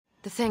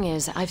The thing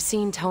is, I've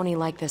seen Tony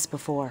like this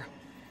before.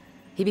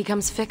 He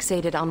becomes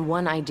fixated on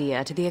one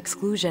idea to the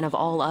exclusion of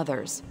all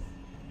others.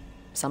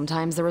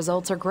 Sometimes the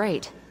results are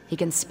great. He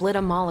can split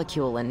a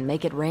molecule and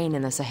make it rain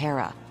in the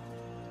Sahara.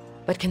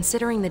 But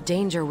considering the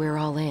danger we're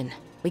all in,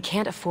 we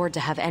can't afford to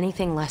have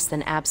anything less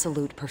than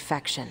absolute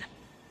perfection.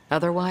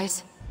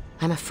 Otherwise,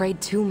 I'm afraid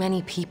too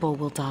many people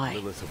will die.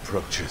 Lilith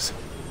approaches.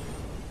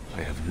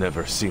 I have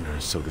never seen her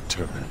so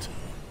determined.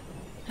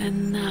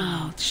 And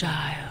now,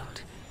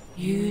 child,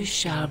 you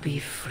shall be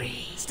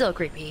free. Still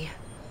creepy.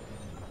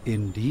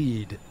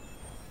 Indeed.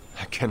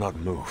 I cannot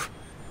move.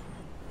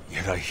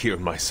 Yet I hear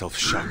myself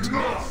shout.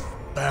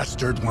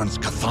 Bastard wants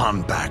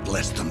Cathan back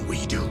less than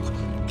we do.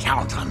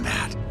 Count on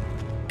that.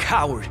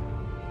 Coward!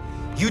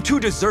 You two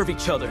deserve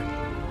each other.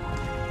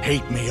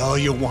 Hate me all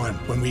you want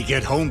when we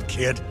get home,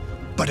 kid.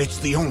 But it's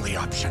the only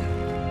option.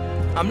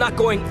 I'm not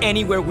going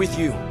anywhere with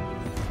you.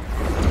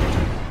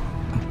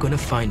 I'm gonna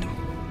find him.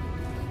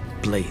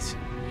 Blaze.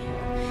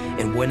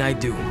 And when I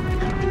do...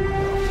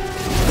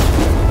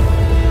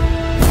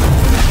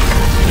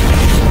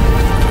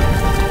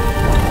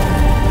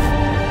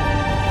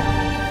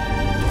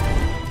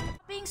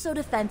 Being so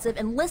defensive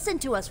and listen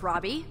to us,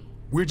 Robbie.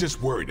 We're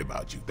just worried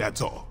about you,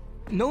 that's all.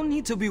 No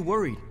need to be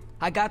worried.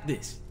 I got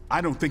this.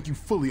 I don't think you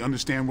fully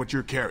understand what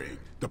you're carrying.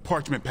 The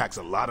parchment packs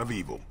a lot of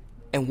evil.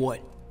 And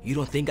what? You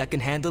don't think I can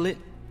handle it?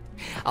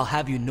 I'll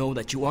have you know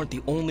that you aren't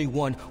the only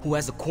one who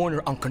has a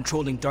corner on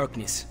controlling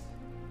darkness.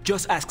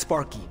 Just ask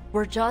Sparky.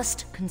 We're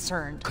just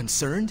concerned.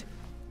 Concerned?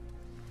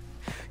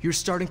 You're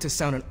starting to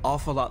sound an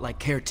awful lot like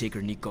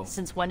Caretaker, Nico.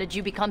 Since when did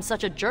you become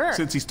such a jerk?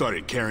 Since he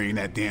started carrying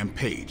that damn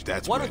page,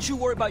 that's Why when... don't you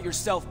worry about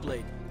yourself,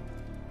 Blade?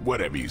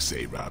 Whatever you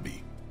say,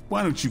 Robbie.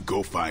 Why don't you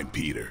go find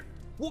Peter?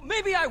 Well,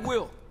 maybe I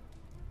will.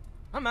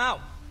 I'm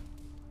out.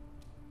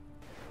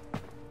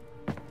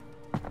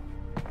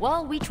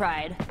 Well, we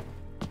tried.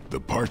 The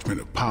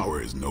parchment of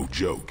power is no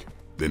joke.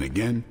 Then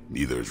again,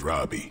 neither is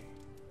Robbie.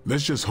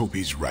 Let's just hope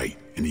he's right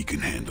and he can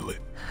handle it.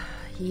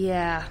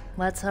 Yeah,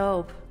 let's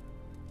hope.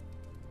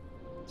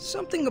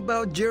 Something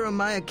about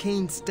Jeremiah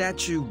Kane's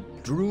statue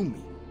drew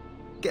me.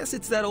 Guess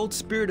it's that old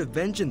Spirit of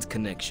Vengeance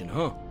connection,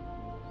 huh?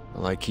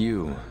 Like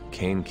you,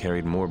 Kane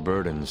carried more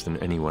burdens than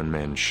any one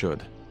man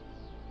should.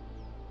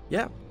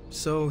 Yeah,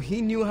 so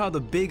he knew how the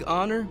big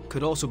honor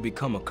could also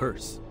become a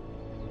curse.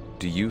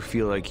 Do you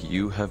feel like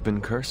you have been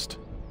cursed?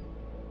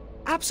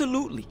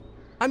 Absolutely.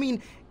 I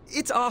mean,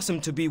 it's awesome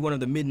to be one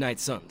of the Midnight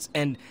Suns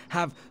and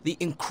have the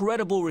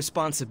incredible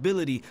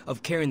responsibility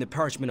of carrying the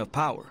parchment of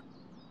power.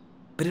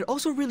 But it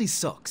also really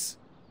sucks.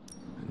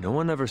 No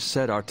one ever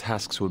said our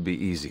tasks would be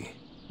easy,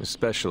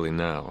 especially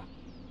now.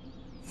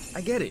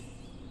 I get it.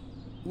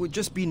 It would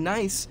just be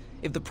nice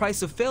if the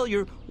price of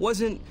failure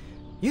wasn't,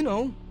 you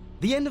know,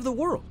 the end of the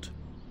world.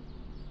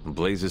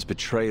 Blaze's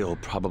betrayal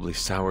probably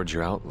soured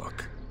your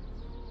outlook.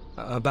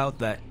 About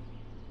that.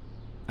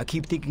 I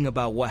keep thinking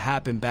about what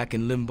happened back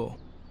in Limbo.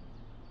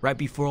 Right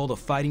before all the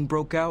fighting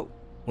broke out,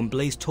 when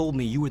Blaze told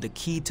me you were the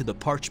key to the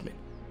parchment,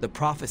 the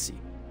prophecy,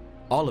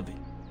 all of it.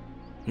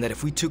 And that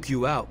if we took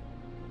you out,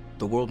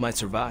 the world might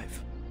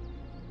survive.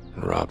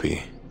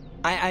 Robbie.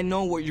 I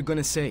know what you're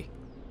gonna say.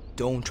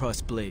 Don't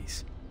trust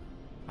Blaze.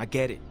 I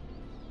get it.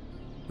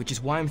 Which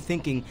is why I'm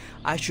thinking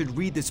I should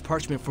read this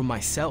parchment for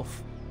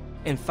myself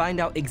and find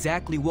out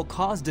exactly what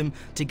caused him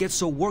to get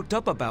so worked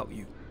up about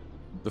you.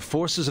 The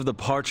forces of the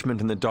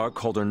parchment in the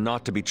Darkhold are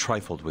not to be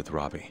trifled with,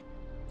 Robbie.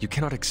 You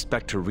cannot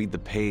expect to read the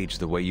page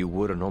the way you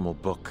would a normal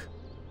book.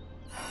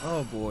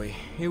 Oh boy,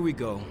 here we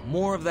go.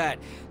 More of that.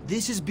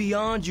 This is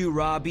beyond you,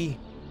 Robbie.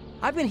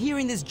 I've been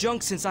hearing this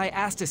junk since I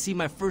asked to see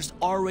my first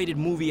R-rated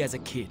movie as a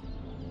kid.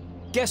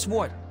 Guess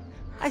what?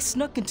 I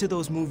snuck into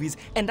those movies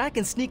and I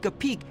can sneak a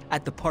peek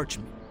at the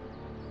parchment.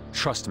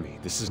 Trust me,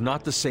 this is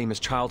not the same as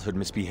childhood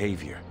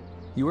misbehavior.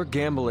 You are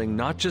gambling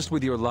not just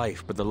with your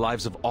life, but the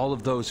lives of all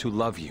of those who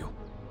love you.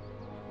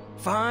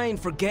 Fine,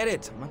 forget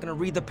it. I'm not gonna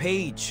read the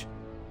page.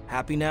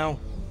 Happy now?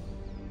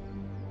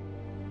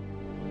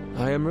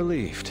 I am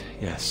relieved,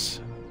 yes.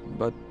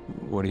 But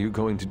what are you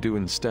going to do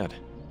instead?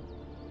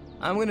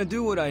 I'm gonna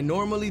do what I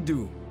normally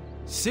do.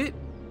 Sit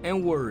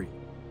and worry.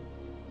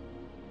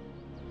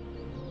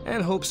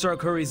 And hope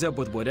Sark hurries up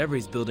with whatever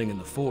he's building in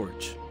the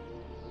forge.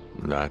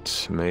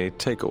 That may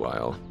take a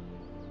while.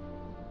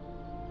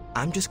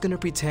 I'm just gonna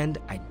pretend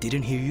I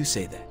didn't hear you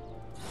say that.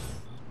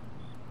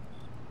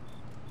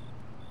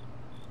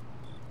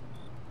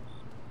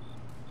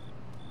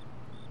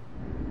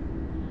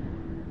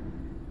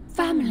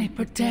 Family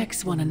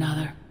protects one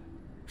another.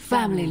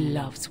 Family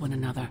loves one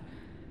another.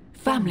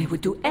 Family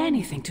would do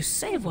anything to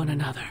save one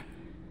another.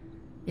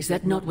 Is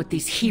that not what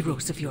these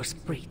heroes of yours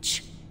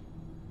preach?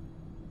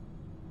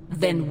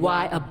 Then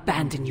why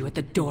abandon you at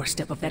the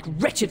doorstep of that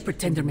wretched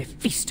pretender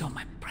Mephisto,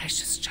 my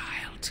precious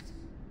child?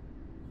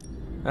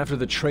 After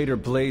the traitor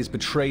Blaze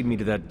betrayed me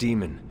to that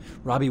demon,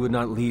 Robbie would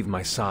not leave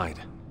my side.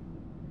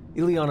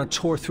 Ileana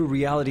tore through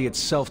reality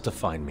itself to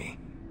find me.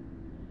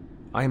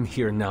 I am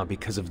here now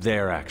because of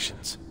their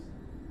actions,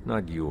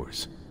 not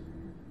yours.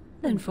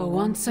 Then for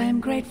once I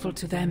am grateful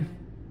to them.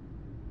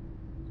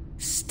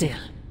 Still,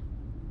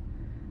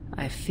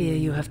 I fear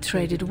you have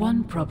traded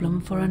one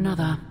problem for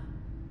another.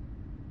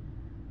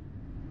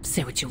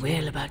 Say what you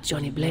will about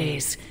Johnny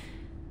Blaze,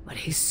 but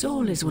his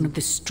soul is one of the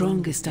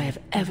strongest I have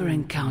ever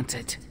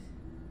encountered.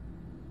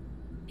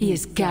 He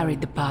has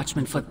carried the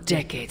parchment for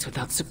decades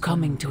without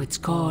succumbing to its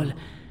call,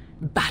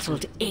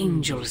 battled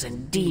angels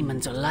and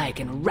demons alike,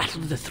 and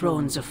rattled the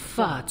thrones of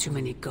far too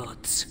many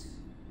gods.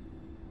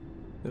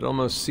 It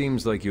almost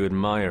seems like you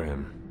admire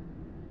him.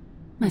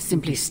 I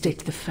simply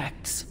state the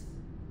facts.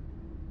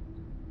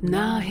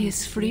 Now he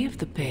is free of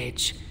the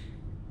page,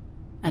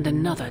 and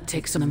another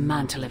takes on the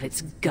mantle of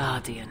its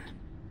guardian.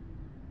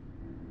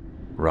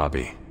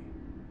 Robbie.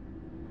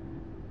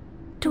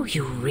 Do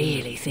you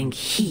really think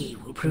he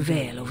will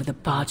prevail over the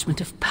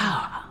parchment of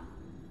power?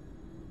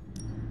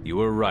 You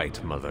were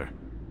right, Mother.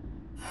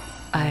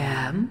 I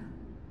am?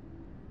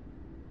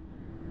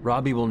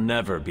 Robbie will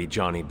never be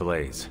Johnny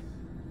Blaze.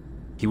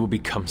 He will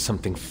become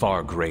something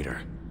far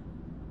greater.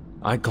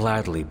 I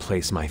gladly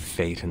place my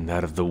fate and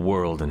that of the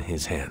world in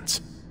his hands.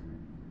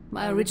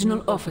 My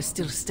original offer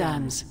still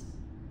stands.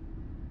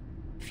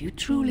 If you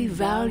truly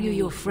value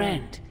your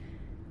friend,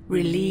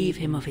 relieve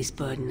him of his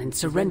burden and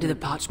surrender the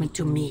parchment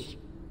to me.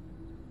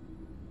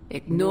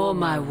 Ignore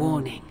my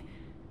warning,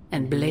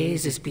 and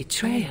Blaze's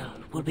betrayal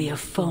will be a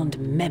fond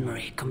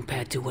memory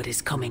compared to what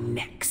is coming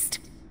next.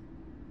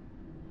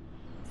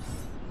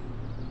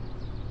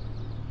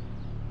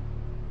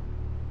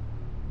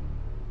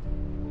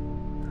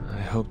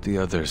 I hope the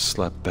others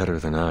slept better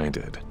than I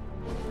did.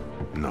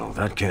 No,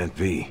 that can't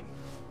be.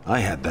 I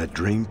had that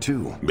dream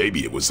too.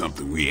 Maybe it was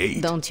something we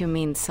ate. Don't you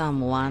mean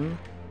someone?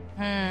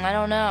 I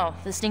don't know.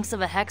 This stinks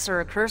of a hex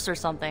or a curse or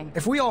something.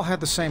 If we all had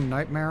the same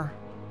nightmare,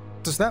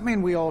 does that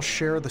mean we all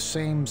share the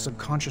same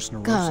subconscious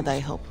neuroses? God, I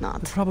hope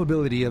not. The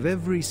probability of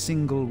every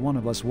single one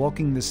of us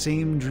walking the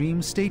same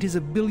dream state is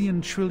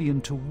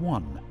 1,000,000,000,000 to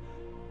 1.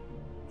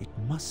 It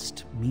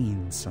must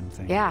mean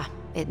something. Yeah,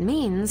 it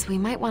means we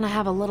might want to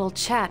have a little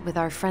chat with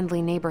our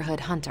friendly neighborhood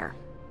hunter.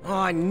 Oh,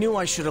 I knew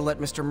I should have let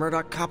Mr.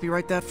 Murdoch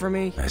copyright that for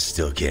me. I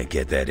still can't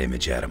get that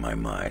image out of my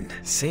mind.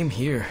 Same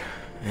here,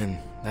 and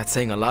that's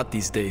saying a lot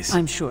these days.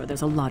 I'm sure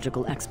there's a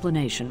logical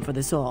explanation for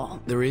this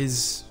all. There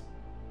is...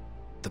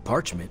 the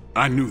parchment.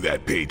 I knew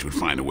that page would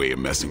find a way of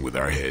messing with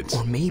our heads.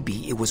 Or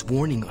maybe it was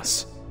warning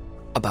us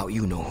about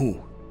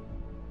you-know-who.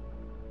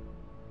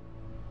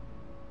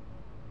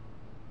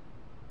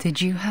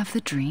 Did you have the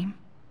dream?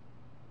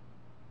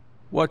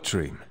 What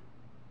dream?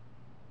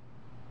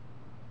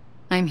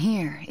 I'm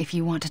here if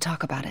you want to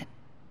talk about it.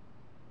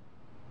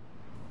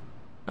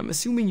 I'm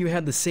assuming you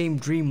had the same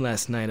dream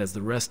last night as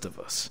the rest of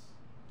us.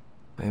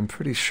 I am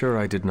pretty sure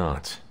I did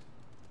not.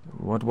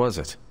 What was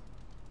it?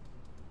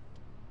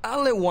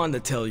 I'll let Wanda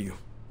tell you.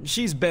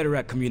 She's better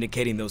at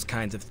communicating those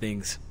kinds of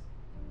things.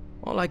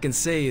 All I can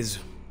say is,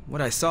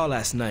 what I saw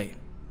last night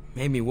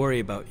made me worry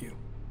about you.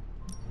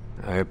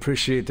 I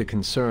appreciate the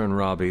concern,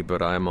 Robbie,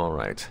 but I'm all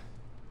right.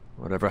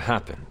 Whatever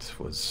happened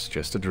was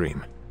just a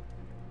dream.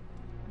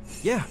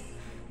 Yeah,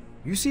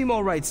 you seem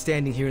all right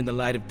standing here in the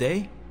light of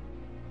day.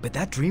 But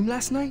that dream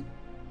last night?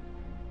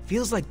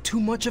 Feels like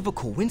too much of a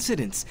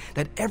coincidence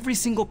that every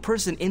single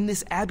person in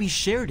this abbey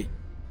shared it.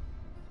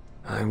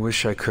 I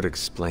wish I could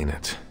explain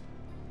it.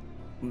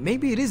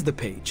 Maybe it is the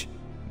page,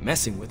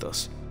 messing with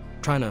us,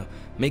 trying to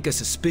make us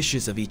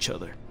suspicious of each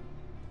other.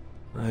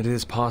 It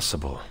is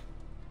possible.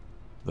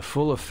 The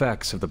full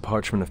effects of the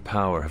Parchment of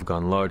Power have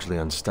gone largely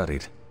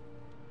unstudied.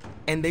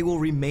 And they will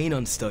remain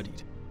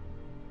unstudied.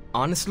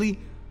 Honestly,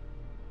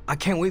 I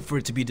can't wait for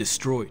it to be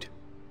destroyed.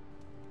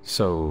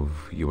 So,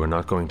 you are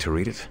not going to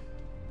read it?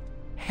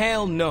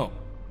 Hell no.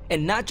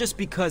 And not just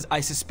because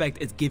I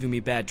suspect it's giving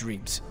me bad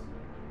dreams.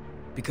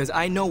 Because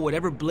I know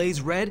whatever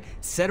Blaze read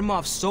set him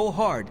off so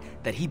hard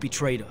that he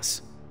betrayed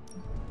us.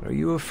 Are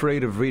you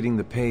afraid of reading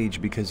the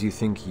page because you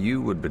think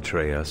you would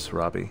betray us,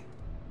 Robbie?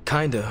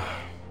 Kinda.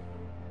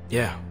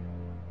 Yeah.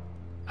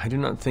 I do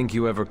not think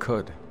you ever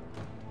could.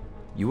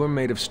 You are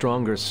made of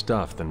stronger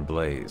stuff than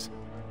Blaze.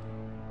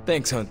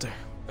 Thanks, Hunter.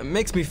 It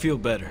makes me feel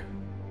better.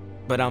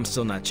 But I'm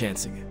still not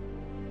chancing it.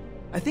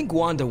 I think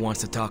Wanda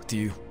wants to talk to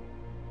you.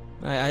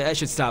 I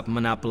should stop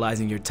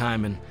monopolizing your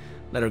time and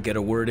let her get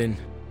a word in.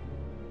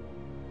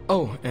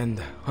 Oh, and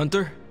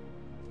Hunter?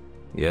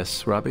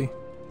 Yes, Robbie?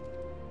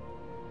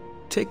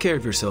 Take care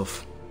of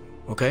yourself,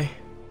 okay?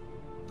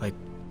 Like,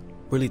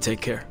 really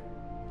take care.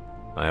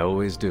 I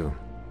always do.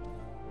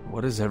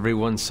 What is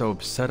everyone so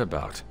upset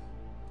about?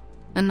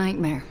 A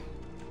nightmare.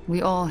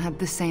 We all had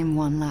the same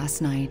one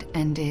last night,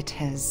 and it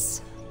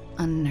has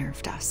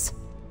unnerved us.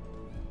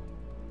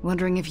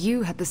 Wondering if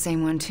you had the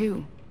same one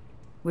too.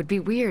 Would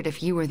be weird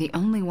if you were the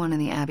only one in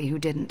the Abbey who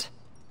didn't.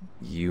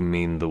 You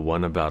mean the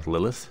one about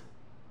Lilith?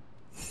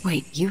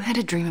 Wait, you had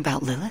a dream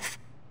about Lilith?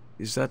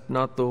 Is that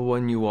not the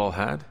one you all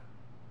had?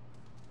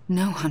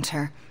 No,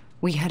 Hunter.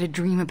 We had a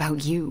dream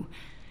about you.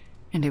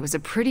 And it was a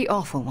pretty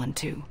awful one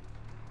too.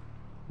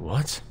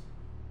 What?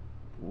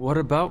 What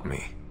about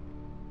me?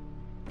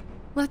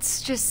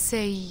 Let's just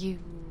say you...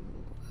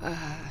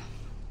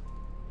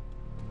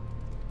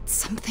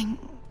 something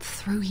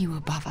threw you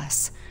above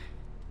us.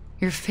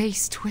 Your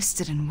face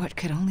twisted in what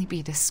could only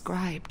be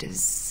described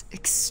as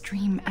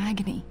extreme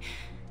agony.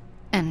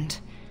 And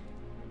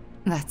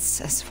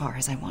that's as far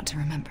as I want to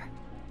remember.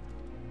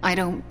 I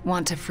don't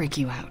want to freak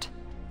you out.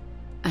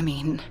 I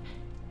mean,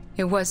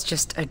 it was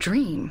just a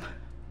dream,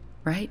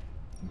 right?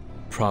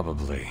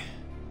 Probably.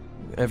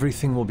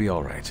 Everything will be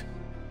all right.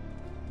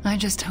 I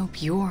just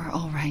hope you're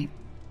all right.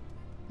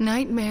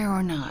 Nightmare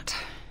or not,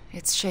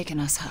 it's shaken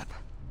us up.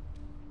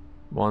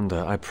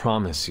 Wanda, I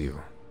promise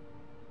you,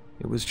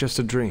 it was just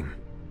a dream.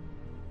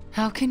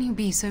 How can you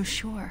be so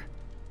sure?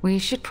 We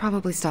should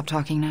probably stop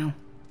talking now.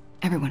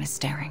 Everyone is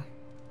staring.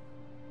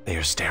 They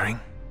are staring?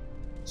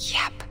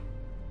 Yep.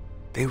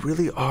 They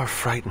really are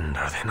frightened,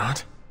 are they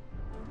not?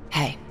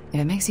 Hey, if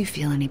it makes you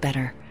feel any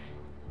better,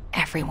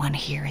 everyone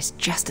here is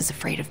just as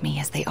afraid of me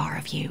as they are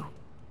of you.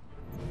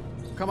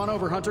 Come on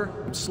over, Hunter.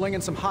 I'm slinging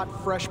some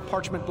hot, fresh,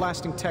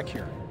 parchment-blasting tech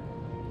here.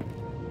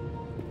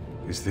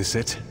 Is this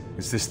it?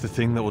 Is this the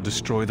thing that will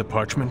destroy the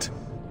parchment?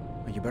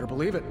 Well, you better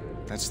believe it.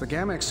 That's the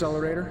Gamma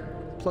Accelerator.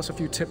 Plus a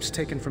few tips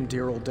taken from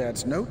dear old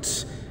Dad's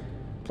notes.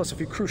 Plus a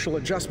few crucial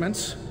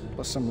adjustments.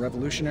 Plus some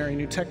revolutionary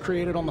new tech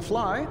created on the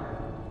fly.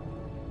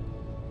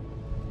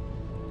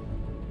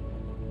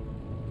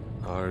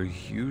 Are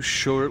you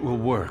sure it will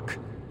work?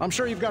 I'm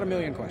sure you've got a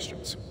million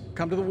questions.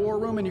 Come to the war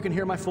room and you can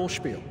hear my full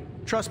spiel.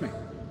 Trust me,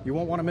 you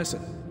won't want to miss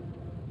it.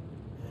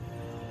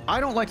 I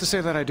don't like to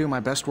say that I do my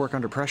best work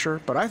under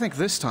pressure, but I think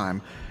this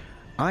time,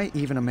 I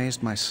even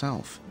amazed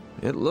myself.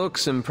 It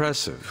looks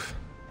impressive.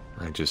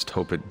 I just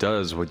hope it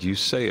does what you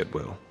say it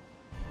will.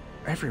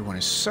 Everyone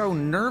is so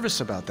nervous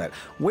about that.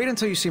 Wait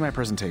until you see my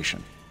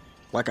presentation.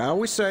 Like I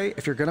always say,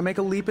 if you're gonna make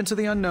a leap into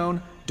the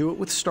unknown, do it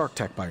with Stark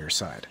Tech by your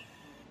side.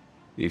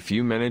 If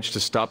you manage to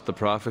stop the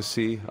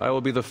prophecy, I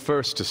will be the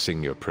first to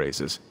sing your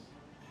praises.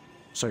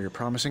 So you're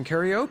promising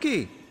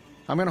karaoke.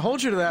 I'm gonna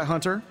hold you to that,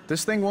 Hunter.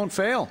 This thing won't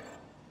fail.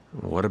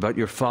 What about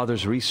your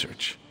father's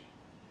research?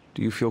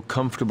 Do you feel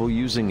comfortable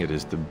using it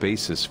as the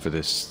basis for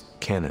this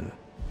canon?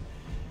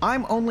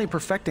 I'm only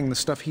perfecting the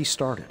stuff he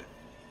started.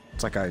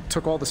 It's like I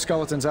took all the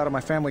skeletons out of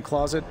my family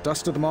closet,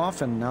 dusted them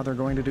off, and now they're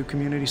going to do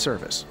community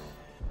service.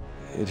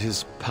 It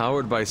is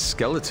powered by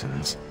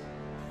skeletons.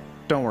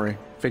 Don't worry,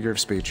 figure of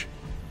speech.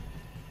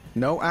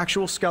 No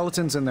actual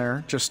skeletons in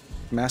there, just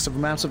massive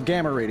amounts of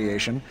gamma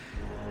radiation.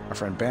 Our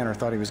friend Banner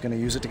thought he was going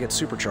to use it to get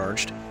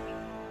supercharged.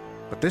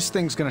 But this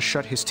thing's going to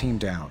shut his team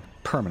down,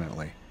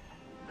 permanently.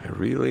 I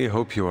really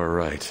hope you are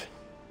right.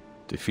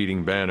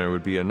 Defeating Banner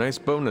would be a nice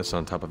bonus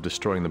on top of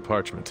destroying the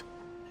parchment.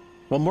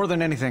 Well, more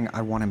than anything,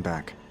 I want him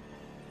back.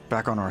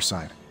 Back on our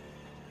side.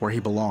 Where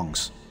he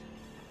belongs.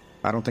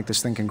 I don't think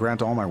this thing can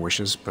grant all my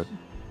wishes, but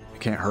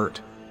it can't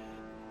hurt.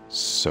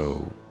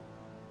 So,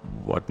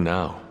 what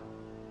now?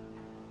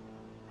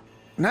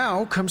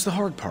 Now comes the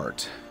hard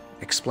part.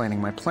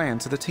 Explaining my plan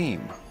to the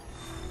team.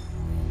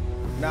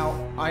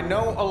 Now, I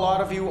know a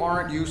lot of you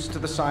aren't used to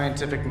the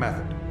scientific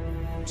method.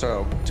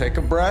 So, take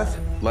a breath,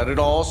 let it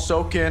all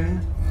soak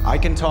in. I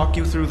can talk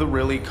you through the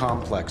really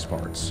complex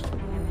parts.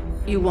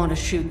 You want to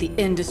shoot the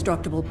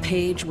indestructible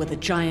Page with a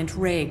giant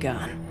ray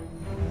gun.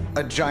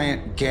 A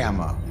giant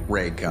gamma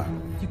ray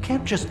gun. You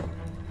can't just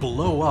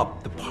blow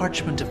up the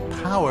Parchment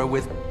of Power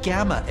with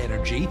gamma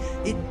energy.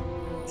 It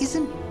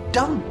isn't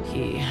done.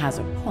 He has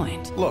a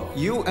point. Look,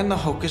 you and the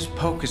Hocus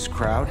Pocus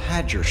crowd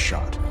had your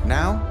shot.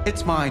 Now,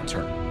 it's my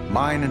turn.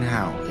 Mine and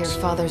Howard's.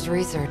 Your father's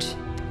research.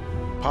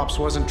 Pops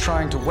wasn't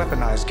trying to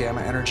weaponize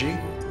gamma energy.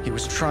 He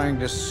was trying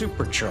to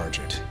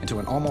supercharge it into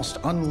an almost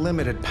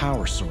unlimited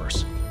power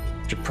source.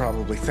 Should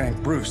probably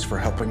thank Bruce for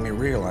helping me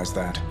realize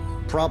that.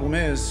 Problem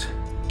is,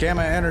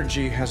 gamma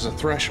energy has a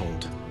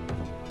threshold.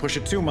 Push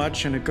it too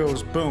much and it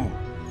goes boom.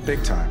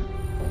 Big time.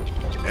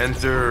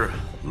 Enter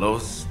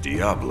Los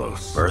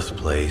Diablos,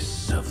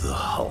 birthplace of the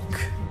Hulk.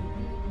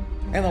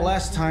 And the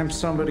last time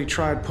somebody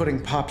tried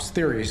putting Pop's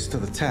theories to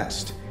the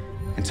test,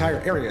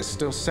 entire areas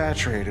still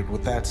saturated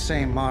with that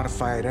same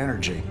modified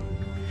energy.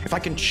 If I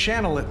can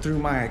channel it through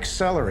my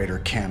accelerator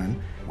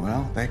cannon,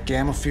 well, that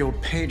gamma field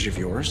Page of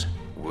yours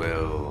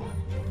will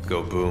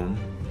go boom.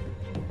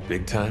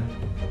 Big time?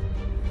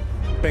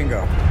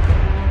 Bingo.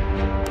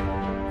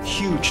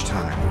 Huge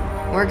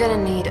time. We're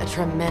gonna need a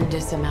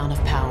tremendous amount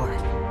of power.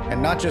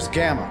 And not just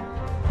gamma.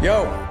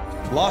 Yo,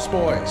 Lost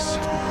Boys.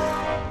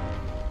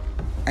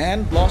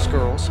 And Lost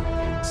Girls,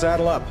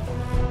 saddle up.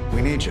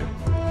 We need you.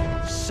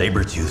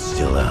 Sabretooth's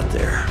still out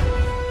there.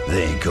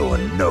 They ain't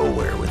going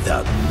nowhere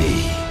without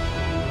me.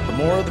 The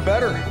more the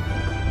better.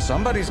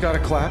 Somebody's gotta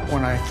clap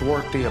when I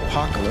thwart the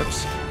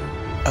apocalypse.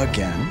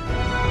 Again.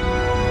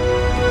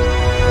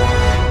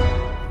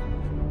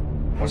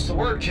 What's the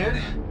word,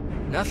 kid?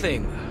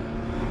 Nothing.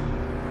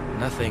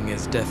 Nothing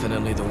is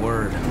definitely the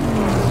word.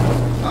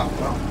 Oh,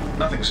 well,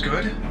 nothing's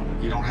good.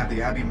 You don't have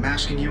the Abbey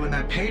masking you in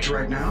that Page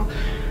right now.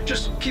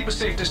 Just keep a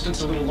safe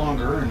distance a little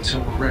longer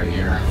until we're ready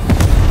here.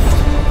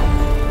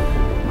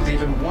 With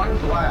even one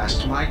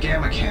blast, my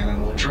gamma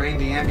cannon will drain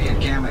the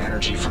ambient gamma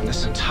energy from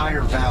this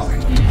entire valley.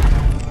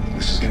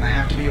 This is gonna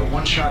have to be a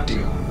one-shot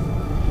deal.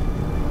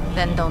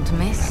 Then don't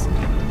miss.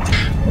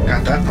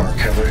 Got that part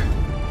covered.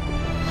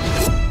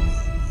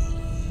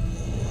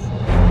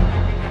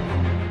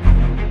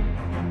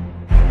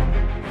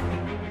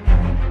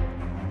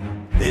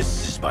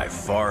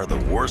 far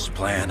the worst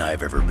plan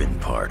I've ever been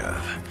part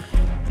of.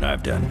 And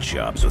I've done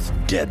jobs with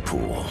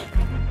Deadpool.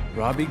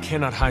 Robbie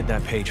cannot hide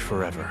that page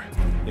forever.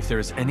 If there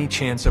is any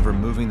chance of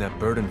removing that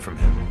burden from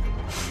him...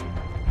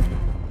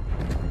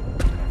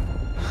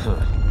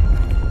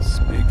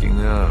 Speaking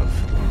of...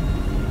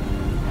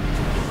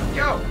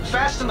 Yo,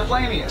 Fast and the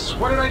Flamius,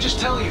 what did I just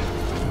tell you?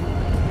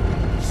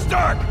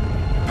 Stark!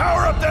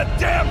 Power up that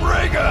damn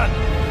ray gun!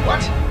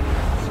 What?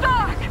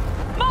 Stark!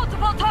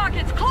 Multiple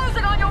targets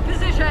closing on your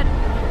position!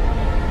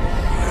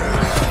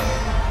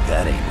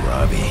 That ain't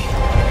Robbie.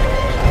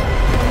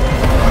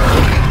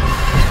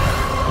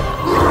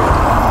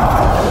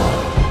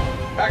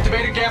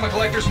 Activated gamma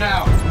collectors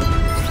now.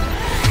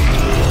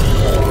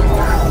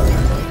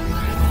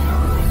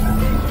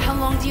 How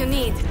long do you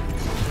need?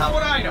 How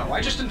would I know?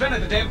 I just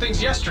invented the damn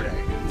things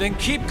yesterday. Then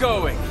keep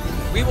going.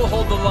 We will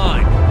hold the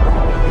line.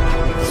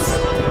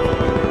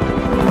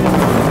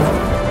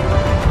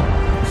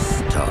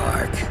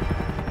 Stark.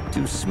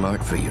 Too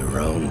smart for your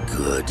own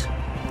good.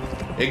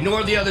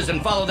 Ignore the others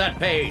and follow that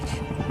page.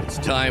 It's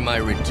time I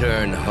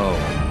return home.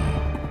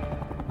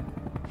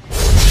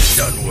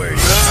 Done waiting.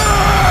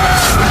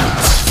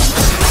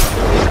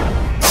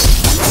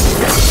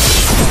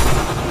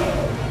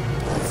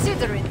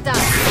 Consider it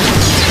done.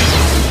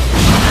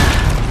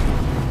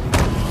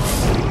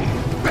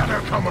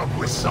 Better come up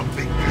with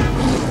something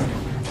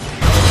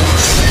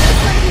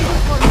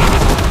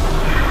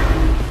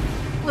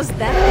Was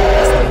that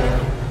devastating?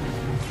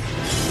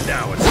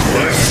 Now it's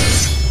clear.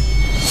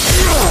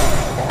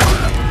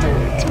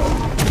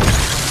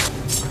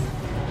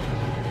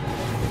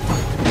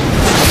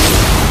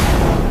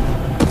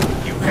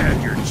 You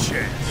had your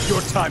chance.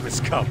 Your time has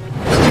come.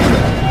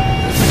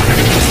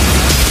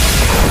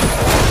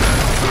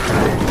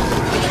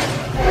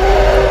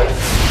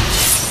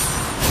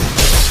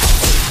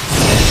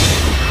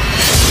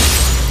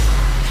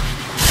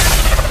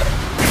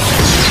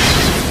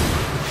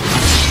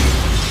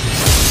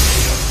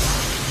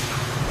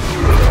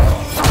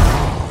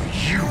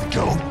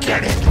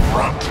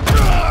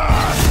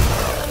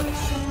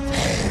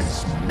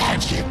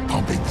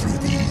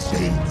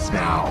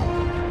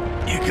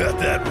 You got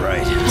that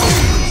right.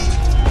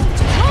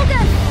 Hold it!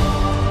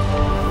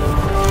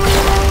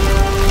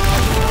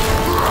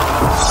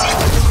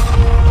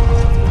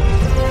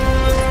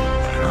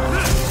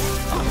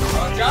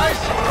 Guys,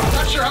 I'm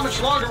not sure how much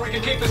longer we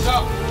can keep this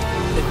up.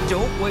 Then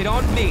don't wait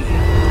on me.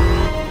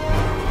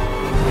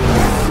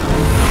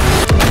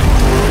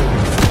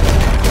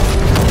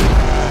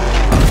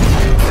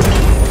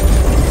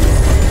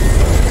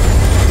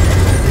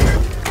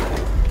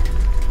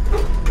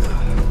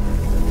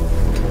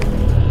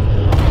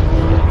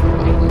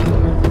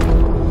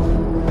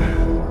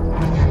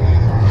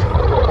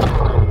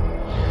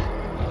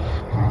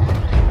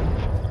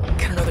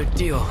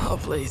 Oh,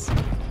 please.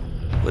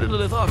 What did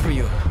Lilith offer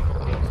you?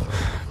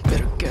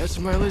 Better gas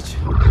mileage?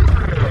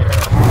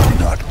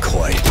 Not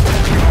quite.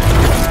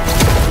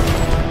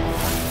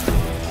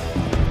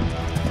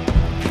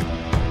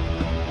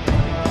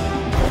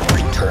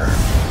 Return.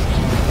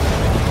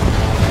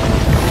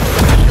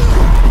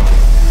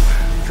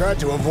 Tried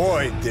to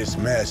avoid this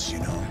mess, you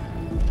know.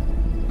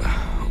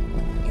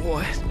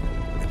 What?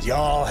 But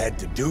y'all had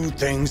to do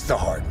things the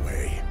hard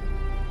way.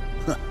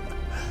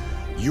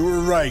 You were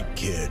right,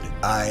 kid.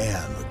 I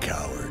am a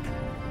coward.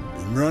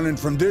 Been running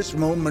from this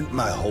moment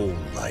my whole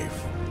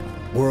life.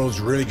 World's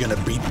really gonna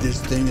beat this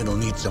thing, it'll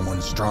need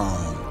someone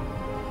strong.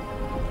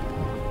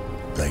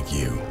 Like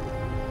you.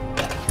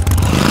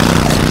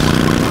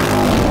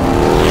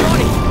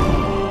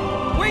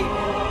 Wait!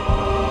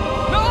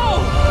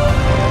 No!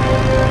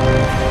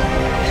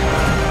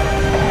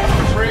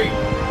 3,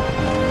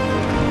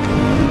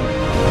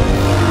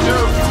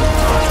 2,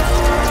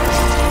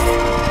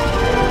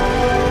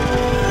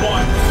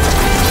 1.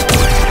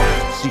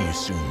 See you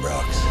soon,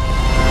 Brox.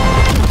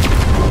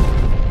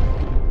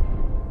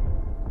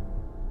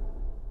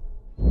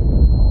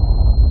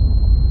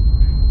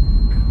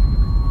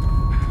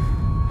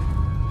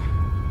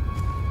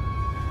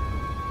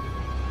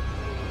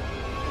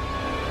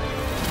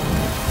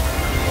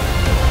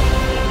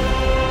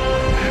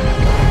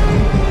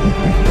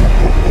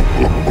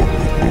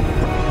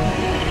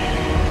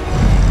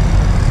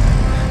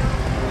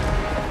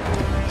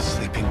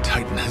 Sleeping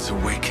Titan has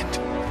awakened.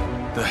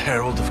 The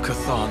Herald of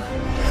Cthon.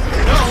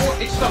 No,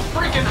 it's the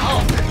freaking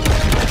Hulk!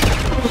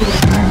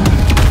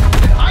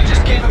 I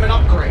just gave him an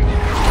upgrade.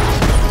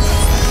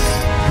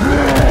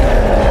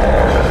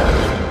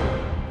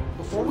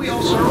 Before we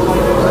all start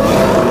fighting,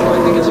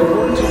 I think it's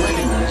important to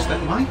recognize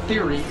that my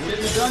theory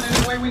can be done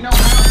any way we know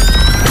how.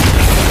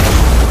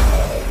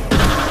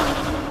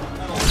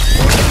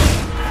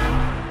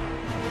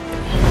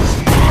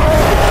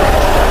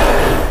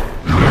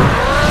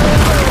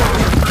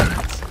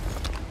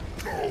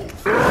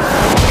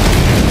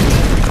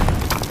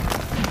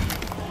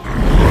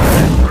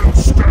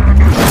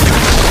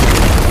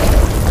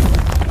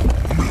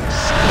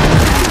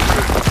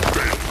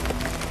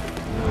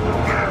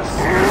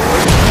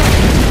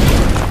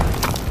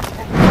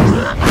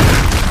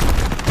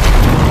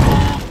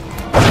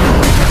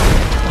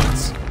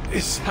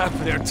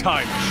 have their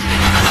time.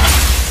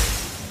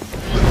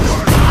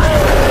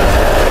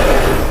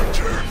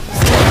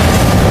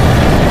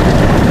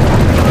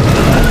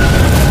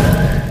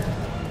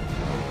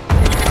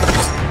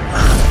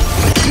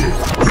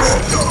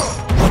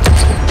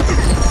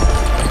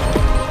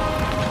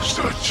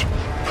 Such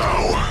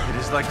power. It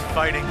is like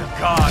fighting a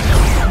god.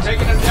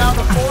 Taking him down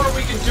before,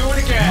 we can do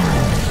it again.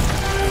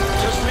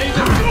 Just need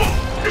to...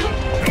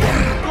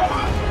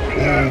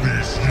 All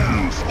these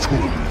years,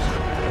 Tony,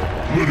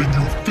 letting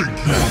you think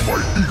you were my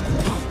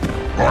equal.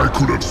 I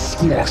could have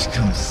squashed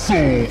you so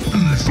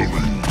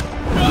easily.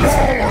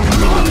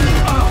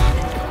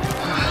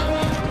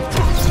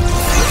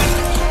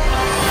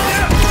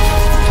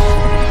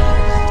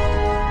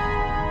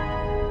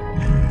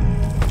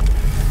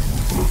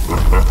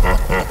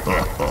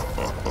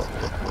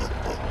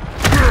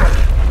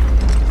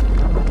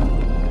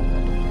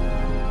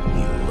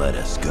 You let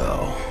us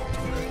go.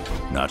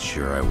 Not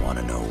sure I want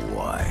to know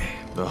why.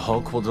 The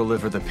Hulk will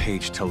deliver the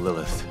page to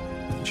Lilith,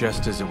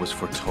 just as it was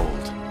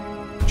foretold.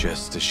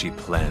 Just as she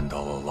planned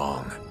all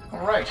along. All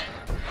right.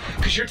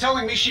 Because you're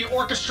telling me she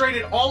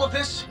orchestrated all of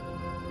this?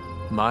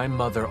 My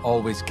mother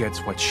always gets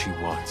what she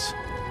wants.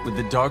 With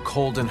the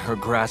Darkhold in her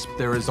grasp,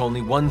 there is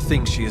only one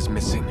thing she is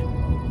missing.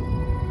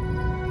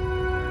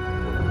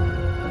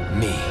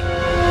 Me.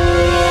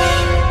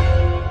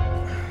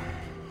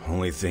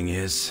 Only thing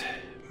is,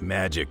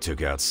 magic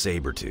took out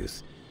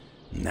Sabretooth.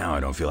 Now I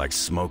don't feel like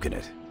smoking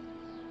it.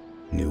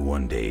 Knew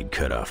one day he'd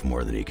cut off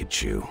more than he could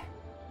chew.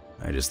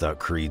 I just thought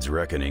Creed's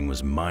reckoning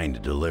was mine to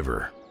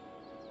deliver.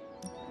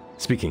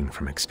 Speaking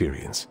from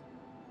experience.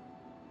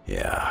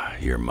 Yeah,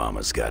 your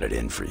mama's got it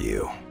in for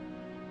you.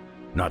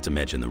 Not to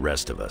mention the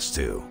rest of us,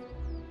 too.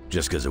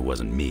 Just because it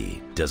wasn't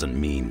me, doesn't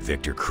mean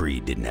Victor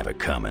Creed didn't have it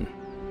coming.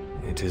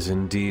 It is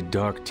indeed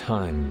dark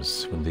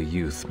times when the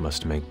youth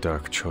must make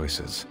dark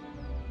choices.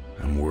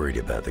 I'm worried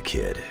about the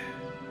kid.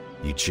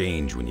 You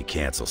change when you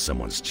cancel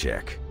someone's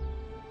check.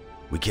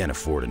 We can't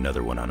afford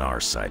another one on our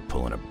side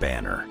pulling a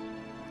banner.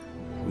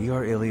 We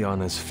are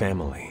Ileana's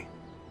family,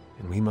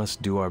 and we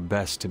must do our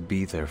best to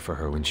be there for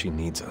her when she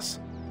needs us.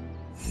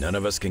 None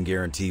of us can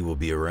guarantee we'll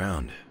be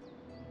around.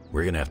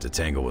 We're gonna have to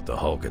tangle with the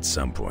Hulk at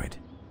some point.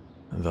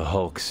 The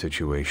Hulk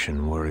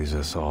situation worries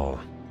us all.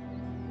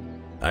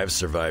 I've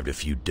survived a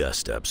few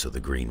dust-ups of the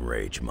Green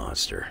Rage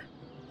monster.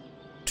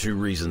 2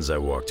 reasons I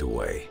walked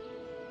away.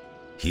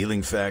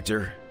 Healing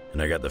factor,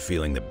 and I got the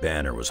feeling that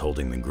Banner was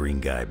holding the green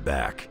guy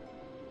back.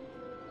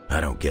 I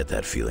don't get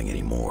that feeling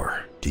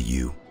anymore, do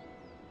you?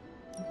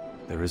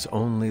 There is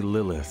only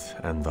Lilith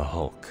and the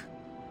Hulk.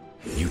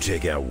 You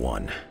take out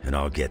one, and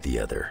I'll get the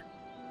other.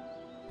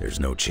 There's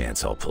no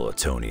chance I'll pull a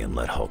Tony and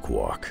let Hulk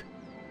walk.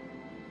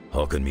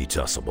 Hulk and me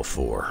tussled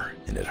before,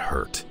 and it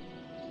hurt.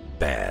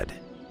 Bad.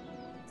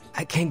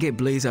 I can't get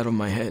Blaze out of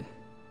my head.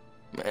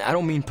 I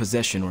don't mean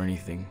possession or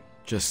anything,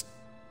 just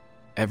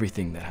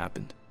everything that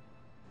happened.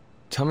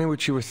 Tell me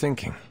what you were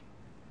thinking.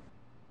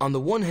 On the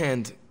one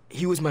hand,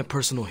 he was my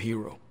personal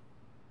hero.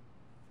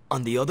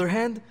 On the other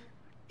hand,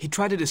 he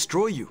tried to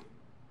destroy you.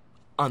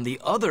 On the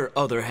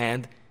other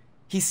hand,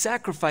 he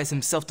sacrificed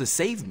himself to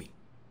save me.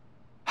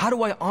 How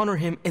do I honor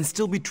him and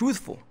still be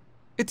truthful?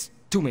 It's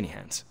too many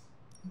hands.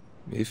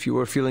 If you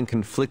are feeling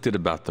conflicted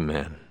about the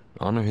man,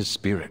 honor his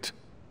spirit.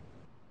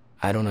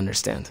 I don't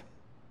understand.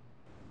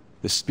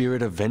 The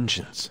spirit of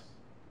vengeance.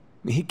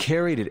 He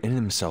carried it in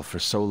himself for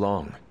so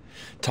long.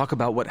 Talk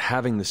about what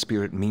having the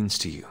spirit means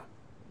to you,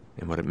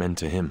 and what it meant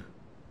to him.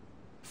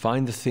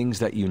 Find the things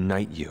that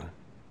unite you.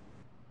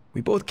 We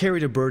both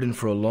carried a burden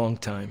for a long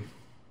time.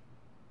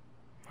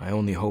 I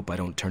only hope I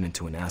don't turn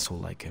into an asshole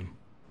like him.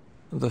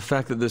 The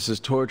fact that this is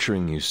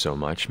torturing you so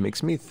much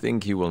makes me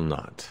think you will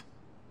not.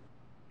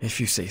 If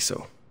you say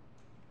so.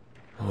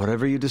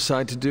 Whatever you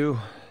decide to do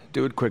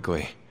it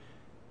quickly.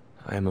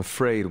 I am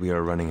afraid we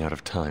are running out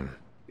of time.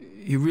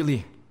 You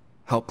really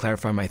helped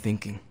clarify my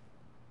thinking.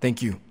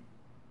 Thank you.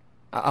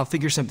 I'll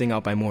figure something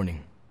out by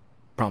morning.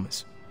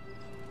 Promise.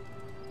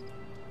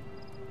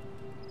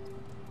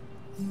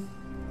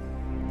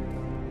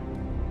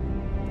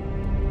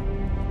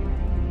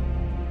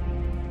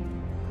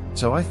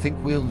 So I think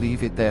we'll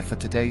leave it there for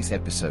today's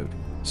episode.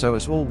 So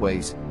as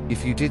always,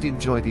 if you did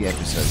enjoy the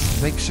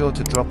episode, make sure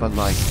to drop a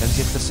like and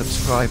hit the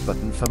subscribe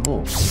button for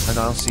more, and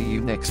I'll see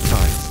you next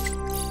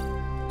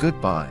time.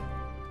 Goodbye.